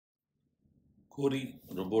CORI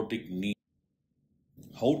robotic knee.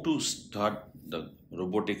 How to start the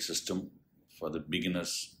robotic system for the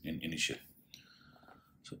beginners in initial.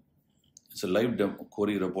 So it's a live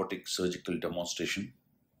CORI robotic surgical demonstration.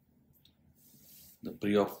 The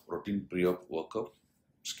routine pre-op workup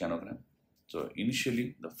scanogram. So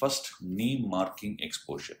initially the first knee marking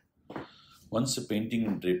exposure. Once the painting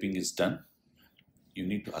and draping is done, you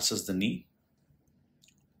need to assess the knee,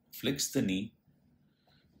 flex the knee,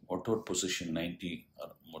 outward position 90 or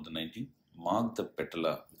more than 90, mark the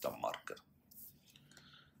patella with a marker.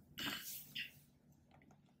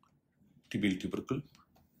 Tibial tubercle.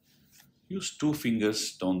 Use 2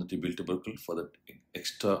 fingers down the tibial tubercle for the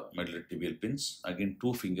extra medullary tibial pins. Again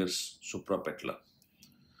 2 fingers suprapatellar.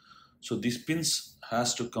 So these pins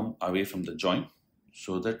has to come away from the joint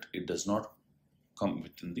so that it does not come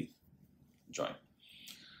within the joint.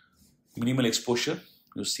 Minimal exposure.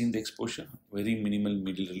 You've seen the exposure. Very minimal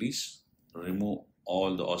medial release. Remove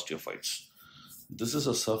all the osteophytes. This is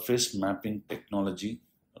a surface mapping technology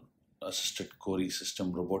assisted CORI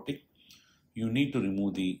system robotic. You need to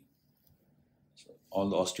remove all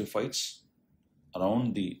the osteophytes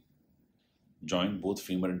around the joint, both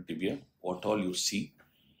femur and tibia. What all you see,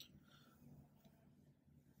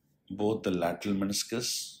 both the lateral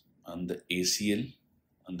meniscus and the ACL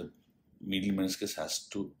and the medial meniscus has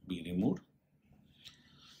to be removed.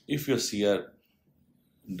 If your CR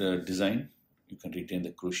the design, you can retain the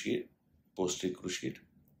cruciate, posterior cruciate.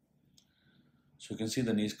 So you can see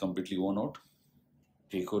the knee is completely worn out.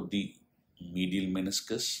 Take out the medial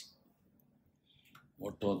meniscus.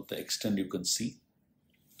 What all the extent you can see.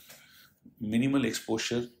 Minimal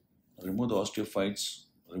exposure. Remove the osteophytes.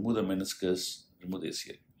 Remove the meniscus. Remove the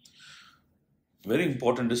ACL. Very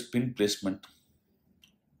important is pin placement.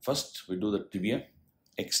 First we do the tibia.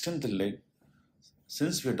 Extend the leg.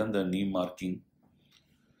 Since we have done the knee marking,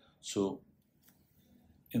 so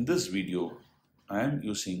in this video I am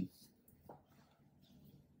using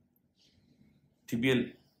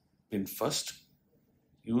tibial pin first.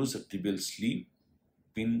 Use a tibial sleeve,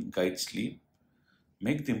 pin guide sleeve,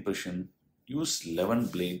 make the impression, use 11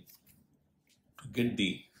 blade to get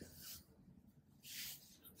the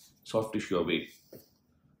soft tissue away.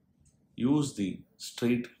 Use the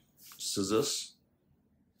straight scissors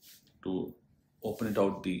to open it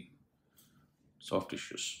out the soft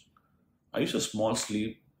tissues. I use a small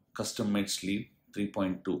sleeve, custom made sleeve,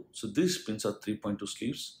 3.2. So these pins are 3.2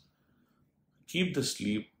 sleeves. Keep the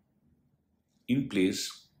sleeve in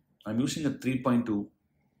place. I'm using a 3.2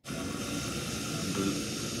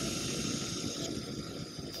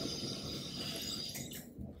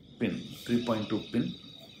 pin, 3.2 pin.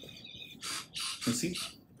 You see,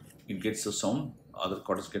 it gets the sound, other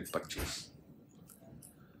cortex get purchased.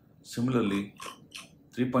 Similarly,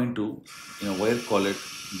 3.2 in a wire collet,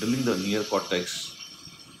 drilling the near cortex,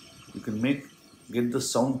 you can get the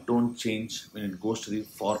sound tone change when it goes to the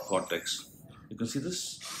far cortex. You can see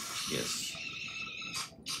this? Yes.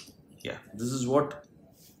 Yeah, this is what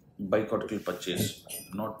bicortical purchase,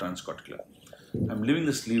 not transcortical. I'm leaving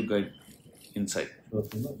the sleeve guide inside.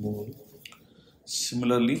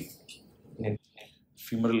 Similarly,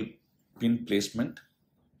 femoral pin placement.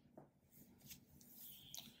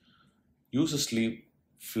 Use a sleeve,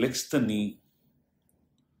 flex the knee,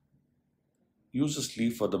 use a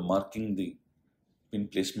sleeve for the marking the pin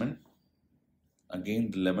placement. Again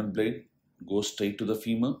the 11 blade goes straight to the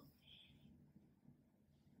femur.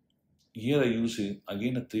 Here I use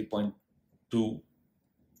again a 3.2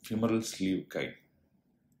 femoral sleeve guide.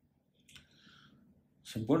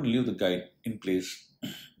 So I'm going to leave the guide in place.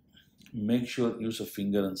 Make sure use a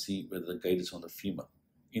finger and see whether the guide is on the femur.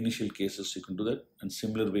 Initial cases you can do that, and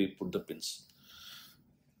similar way put the pins.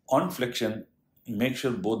 On flexion, make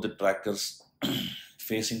sure both the trackers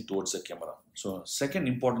facing towards the camera. So second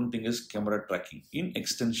important thing is camera tracking. In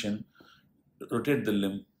extension, rotate the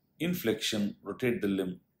limb. In flexion, rotate the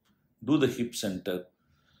limb. Do the hip center.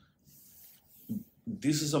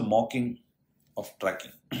 This is a mocking of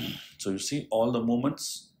tracking. So you see all the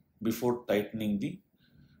movements before tightening the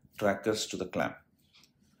trackers to the clamp.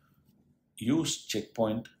 Use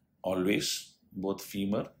checkpoint always, both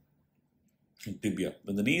femur and tibia.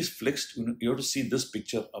 When the knee is flexed, you have to see this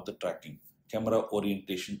picture of the tracking. Camera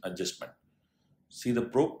orientation adjustment. See the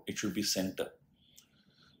probe, it should be center.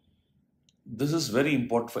 This is very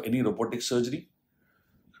important for any robotic surgery.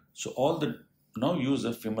 So now use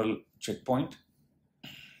the femoral checkpoint.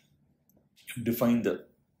 Define the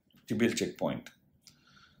tibial checkpoint.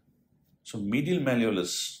 So medial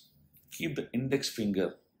malleolus, keep the index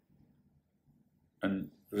finger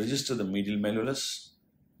and register the medial malleolus.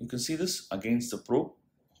 You can see this against the probe,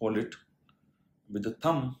 hold it, With the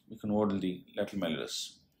thumb, you can model the lateral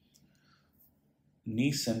malleolus.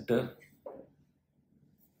 Knee center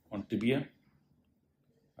on tibia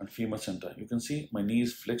and femur center. You can see my knee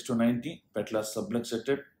is flexed to 90, patella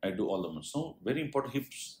subluxated. I do all the movements. So very important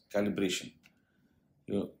hips calibration.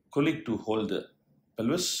 Your colleague to hold the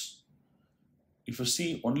pelvis. If you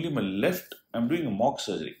see only my left, I'm doing a mock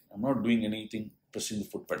surgery. I'm not doing anything pressing the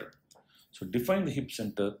foot pedal. So define the hip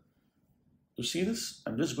center. You see this?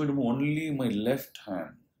 I'm just going to move only my left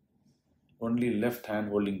hand holding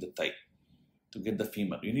the thigh to get the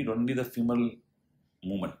femur. You need only the femoral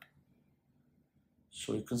movement.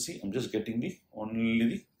 So you can see I'm just getting only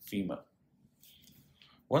the femur.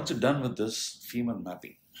 Once you're done with this femur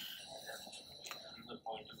mapping,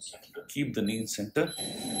 keep the knee in center.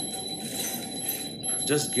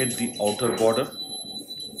 Just get the outer border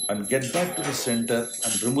and get back to the center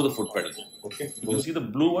and remove the foot pedal. Okay. You can see the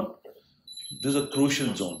blue one. These are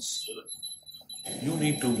crucial zones. You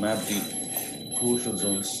need to map the crucial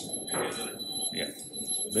zones. Yeah,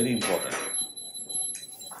 very important.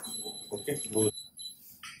 Okay.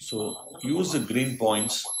 So use the green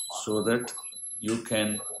points so that you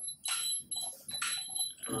can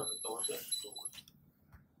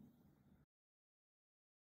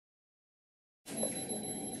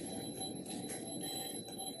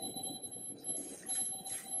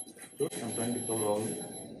I'm trying to cover all.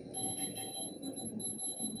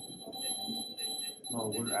 Now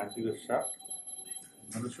we'll go to anterior shaft.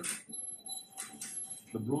 Understood?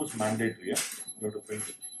 The blue is mandatory, yeah? You have to print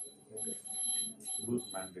it. Okay. Blue is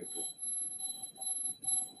mandatory.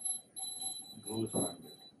 Blue is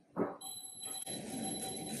mandatory.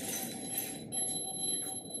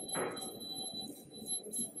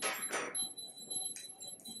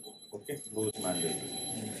 Okay, blue is mandatory.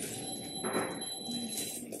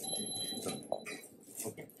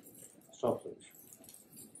 Okay, stop search.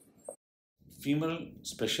 femoral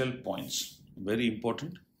special points, very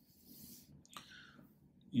important.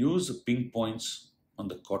 Use the pink points on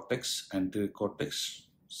the cortex, anterior cortex.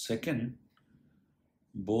 Second,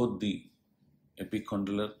 both the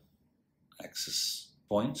epicondylar axis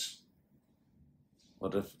points for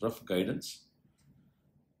rough guidance,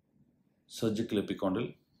 surgical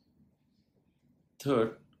epicondyle.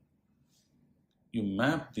 Third, you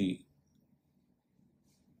map the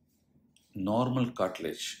normal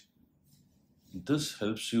cartilage. This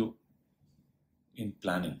helps you in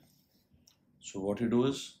planning. So what you do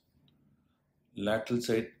is, lateral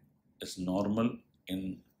side is normal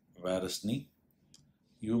in varus knee.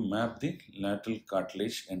 You map the lateral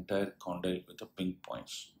cartilage entire condyle with the pink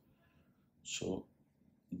points. So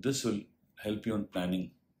this will help you in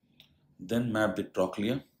planning. Then map the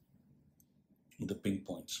trochlea with the pink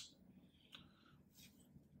points.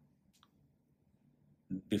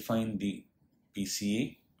 Define the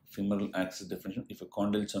PCA, femoral axis definition. If a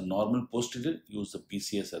condyles are normal posterior, use the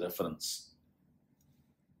PCA as a reference.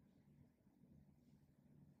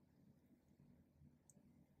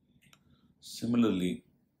 Similarly,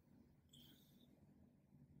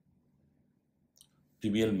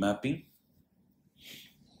 tibial mapping.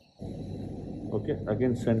 Okay,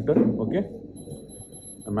 again center. Okay,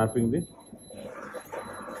 I'm mapping the.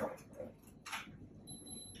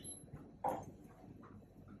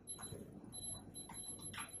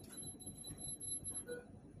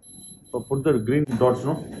 So put the green dots,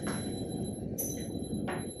 no?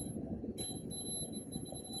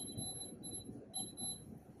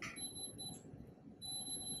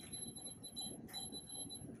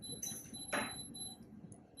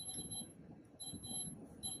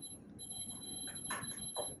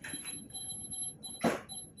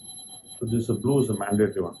 So this blue is a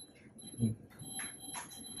mandatory one.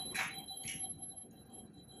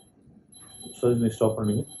 So you stop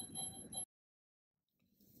running it.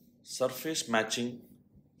 Surface matching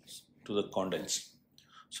to the condyles.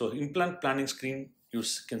 So implant planning screen, you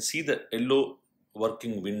can see the yellow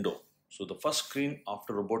working window. So the first screen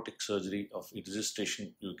after robotic surgery of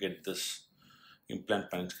registration, you get this implant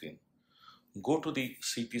planning screen. Go to the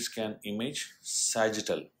CT scan image,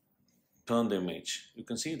 sagittal, turn the image. You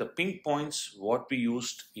can see the pink points, what we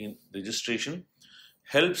used in registration,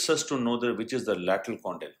 helps us to know which is the lateral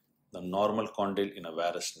condyle. The normal condyle in a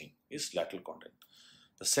varus knee is lateral condyle.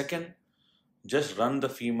 The second, just run the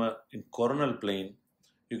femur in coronal plane.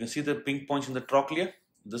 You can see the pink points in the trochlea.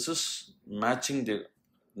 This is matching the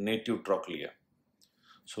native trochlea.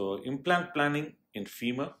 So implant planning in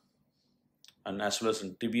femur and as well as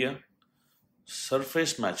in tibia,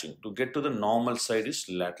 surface matching to get to the normal side is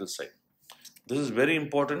lateral side. This is very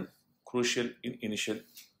important, crucial in initial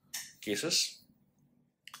cases.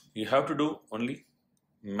 You have to do only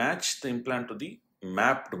match the implant to the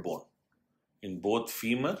mapped bone. in both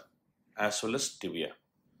femur as well as tibia.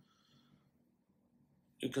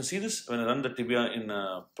 You can see this when I run the tibia in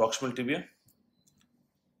proximal tibia.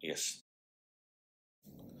 Yes.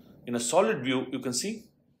 In a solid view, you can see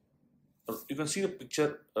the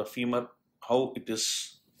picture of femur, how it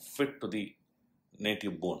is fit to the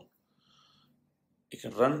native bone. You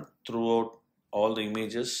can run throughout all the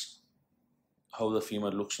images how the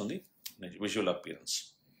femur looks on the visual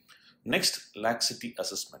appearance. Next, laxity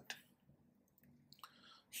assessment.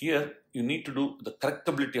 Here you need to do the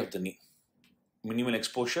correctability of the knee. Minimal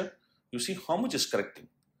exposure, you see how much is correcting.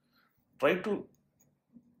 Try to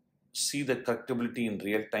see the correctability in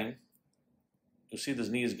real time. You see this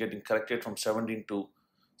knee is getting corrected from 17 to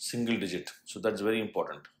single digit. So that's very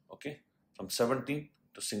important. Okay, from 17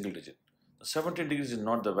 to single digit. The 17 degrees is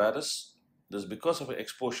not the varus. This is because of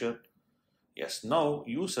exposure. Yes, now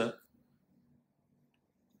use a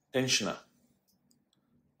tensioner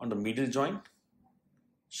on the medial joint.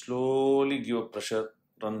 Slowly give a pressure,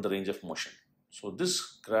 run the range of motion. So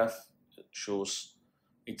this graph shows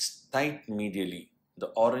it's tight medially. The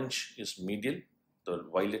orange is medial, the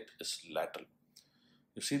violet is lateral.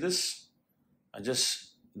 You see this? I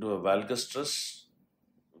just do a valgus stress.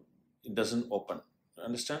 It doesn't open. You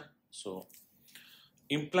understand? So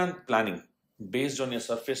implant planning based on your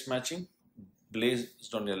surface matching,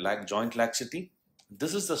 based on your joint laxity.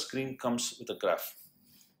 This is the screen comes with a graph.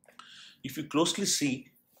 If you closely see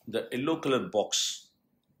the yellow colored box,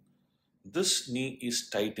 this knee is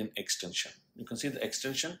tight in extension. You can see the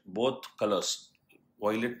extension, both colors,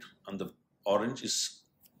 violet and the orange is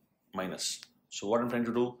minus. So what I'm trying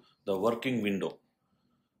to do, the working window.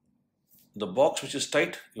 The box which is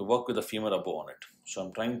tight, you work with the femur above on it. So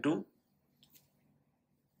I'm trying to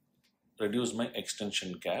reduce my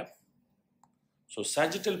extension gap. So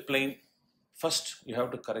sagittal plane, first you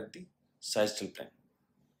have to correct the sagittal plane.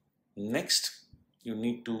 Next, you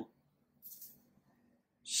need to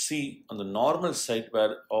see on the normal side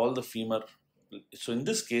where all the femur, so in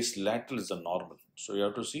this case lateral is the normal. So you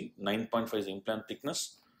have to see 9.5 is the implant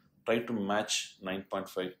thickness, try to match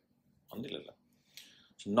 9.5 on the lateral.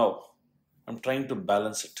 So now I'm trying to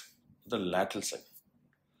balance it, the lateral side,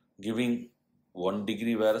 giving 1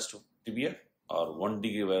 degree varus to tibia or 1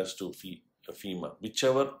 degree varus to femur,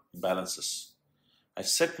 whichever balances. I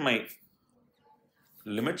set my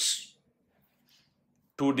limits,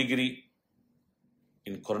 2 degree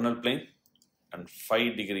in coronal plane and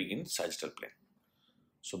 5 degree in sagittal plane.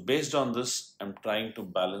 So based on this, I'm trying to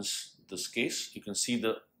balance this case. You can see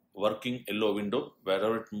the working yellow window,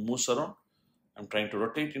 wherever it moves around, I'm trying to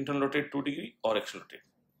rotate, internal rotate 2 degree or external rotate.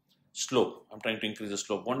 Slope, I'm trying to increase the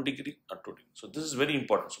slope 1 degree or 2 degree. So this is very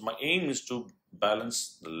important. So my aim is to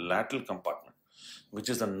balance the lateral compartment, which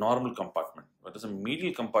is the normal compartment. Whereas the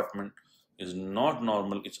medial compartment is not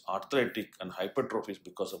normal, it's arthritic and hypertrophy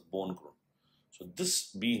because of bone growth. So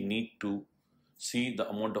this we need to see the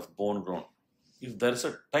amount of bone grown. If there is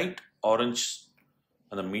a tight orange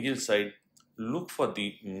on the medial side, look for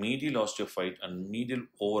the medial osteophyte and medial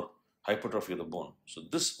over hypertrophy of the bone. So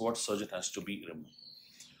this what surgeon has to be removed.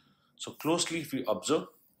 So closely if you observe,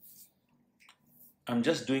 I'm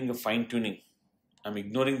just doing a fine tuning. I'm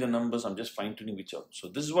ignoring the numbers, I'm just fine tuning which out. So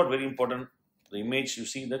this is what very important. The image you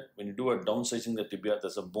see that when you do a downsizing the tibia,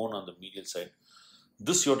 there's a bone on the medial side.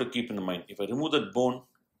 This you have to keep in mind. If I remove that bone,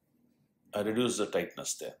 I reduce the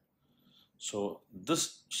tightness there. So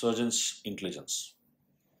this surgeon's intelligence.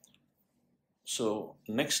 So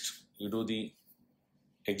next you do the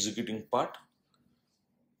executing part,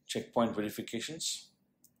 checkpoint verifications.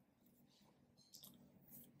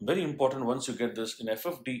 Very important, once you get this in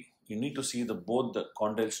FFD, you need to see both the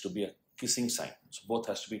condyles to be a kissing sign. So both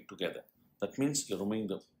has to be together. That means you're removing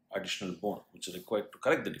the additional bone which is required to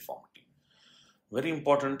correct the deformity. Very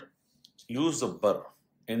important, use the burr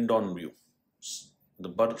end-on view. The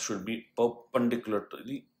burr should be perpendicular to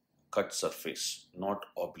the cut surface, not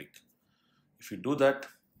oblique. If you do that,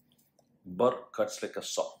 burr cuts like a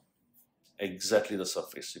saw, exactly the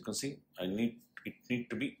surface. You can see it need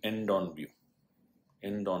to be end-on view.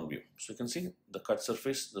 End-on view. So you can see the cut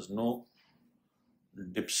surface, there's no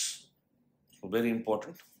dips. So very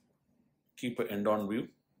important, keep an end-on view.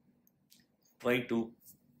 Try to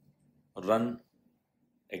run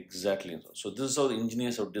exactly. So this is how the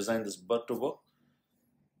engineers have designed this burr to work.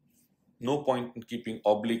 No point in keeping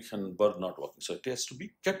oblique and burr not working. So it has to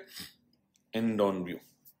be kept end-on view.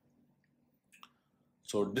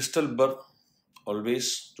 So distal burr,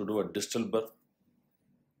 always to do a distal burr.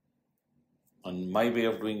 And my way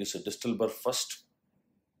of doing is a distal burr first.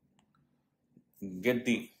 Get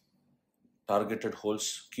the targeted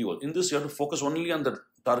holes, keyhole. In this, you have to focus only on the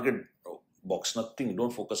target box, nothing,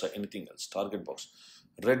 don't focus on anything else, target box.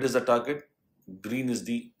 Red is the target, green is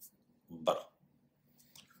the burr.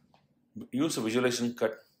 Use a visualization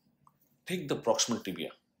cut, take the proximal tibia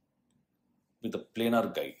with a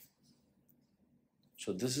planar guide.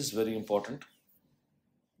 So this is very important.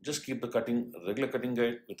 Just keep the cutting, regular cutting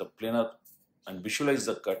guide with a planar and visualize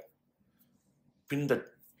the cut, pin the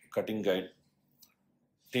cutting guide,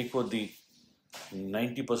 take out the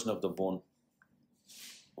 90% of the bone,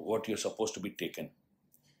 what you're supposed to be taken.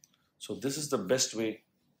 So this is the best way.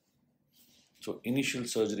 So initial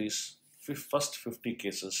surgeries, first 50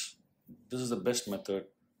 cases, this is the best method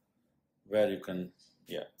where you can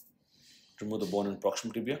remove the bone in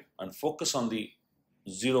proximal tibia and focus on the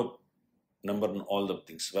 0 number in all the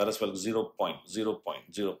things. Varus valgus 0 point, 0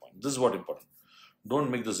 point, 0 point. This is what important. Don't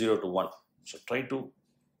make the 0 to 1. So try to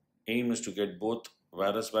aim is to get both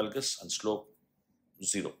varus valgus and slope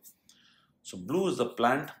 0. So blue is the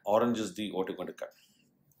planned, orange is the what you're going to cut.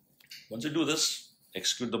 Once you do this,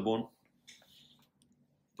 execute the bone,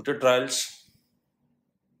 put your trials.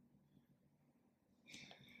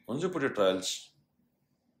 Once you put your trials,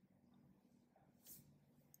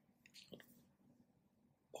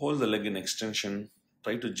 hold the leg in extension,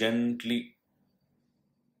 try to gently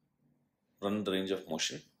run the range of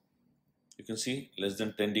motion. You can see less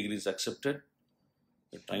than 10 degrees accepted.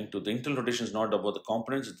 You're trying to, the internal rotation is not about the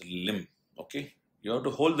components, it's the limb. Okay, you have to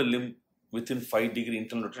hold the limb within 5 degree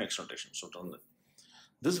internal rotation, external rotation. So turn that.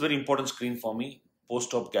 This is very important screen for me,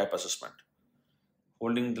 post-op gap assessment.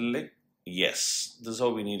 Holding the leg, yes, this is how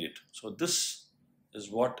we need it. So this is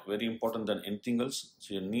what very important than anything else.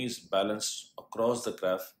 So your knee is balanced across the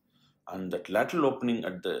graph and that lateral opening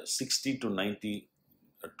at the 60 to 90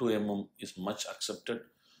 2 mm is much accepted.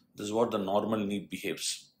 This is what the normal knee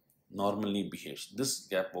behaves. Normal knee behaves. This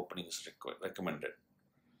gap opening is recommended.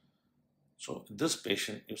 So this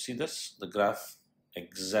patient, you see this, the graph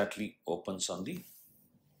exactly opens on the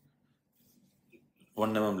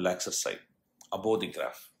 1 mm laxer side above the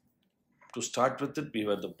graph. To start with it, we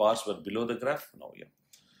were the bars were below the graph. Now,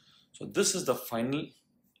 so this is the final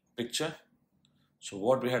picture. So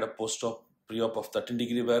what we had a post-op, pre-op of 13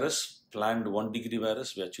 degree varus, planned 1 degree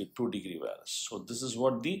varus, we achieved 2 degree varus. So this is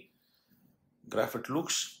what the graph it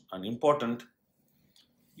looks. And important,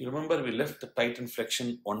 you remember we left the tight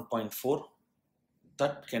inflection 1.4.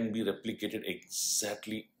 That can be replicated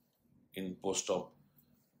exactly in post-op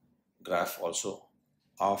graph also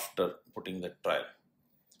after putting the trial.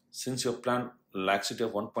 Since your planned laxity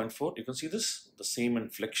of 1.4, you can see this, the same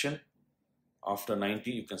inflection after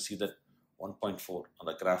 90, you can see that 1.4 on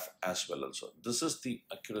the graph as well also. This is the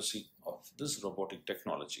accuracy of this robotic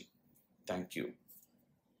technology. Thank you.